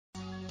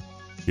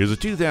Here's a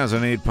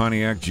 2008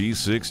 Pontiac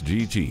G6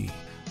 GT.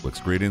 Looks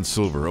great in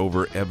silver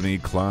over ebony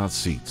cloth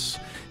seats.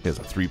 It has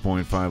a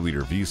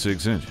 3.5-liter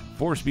V6 engine,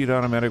 4-speed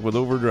automatic with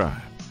overdrive,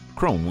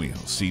 chrome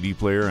wheels, CD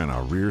player, and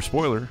a rear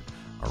spoiler.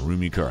 A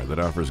roomy car that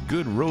offers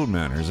good road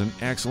manners and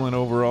excellent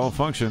overall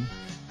function.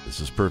 This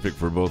is perfect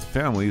for both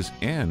families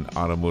and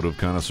automotive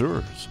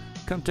connoisseurs.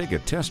 Come take a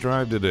test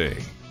drive today.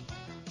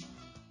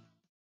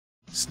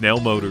 Snell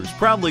Motors,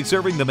 proudly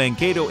serving the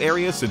Mankato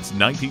area since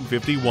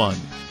 1951.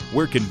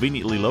 We're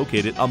conveniently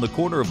located on the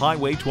corner of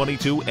Highway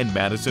 22 and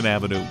Madison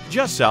Avenue,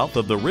 just south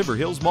of the River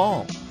Hills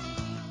Mall.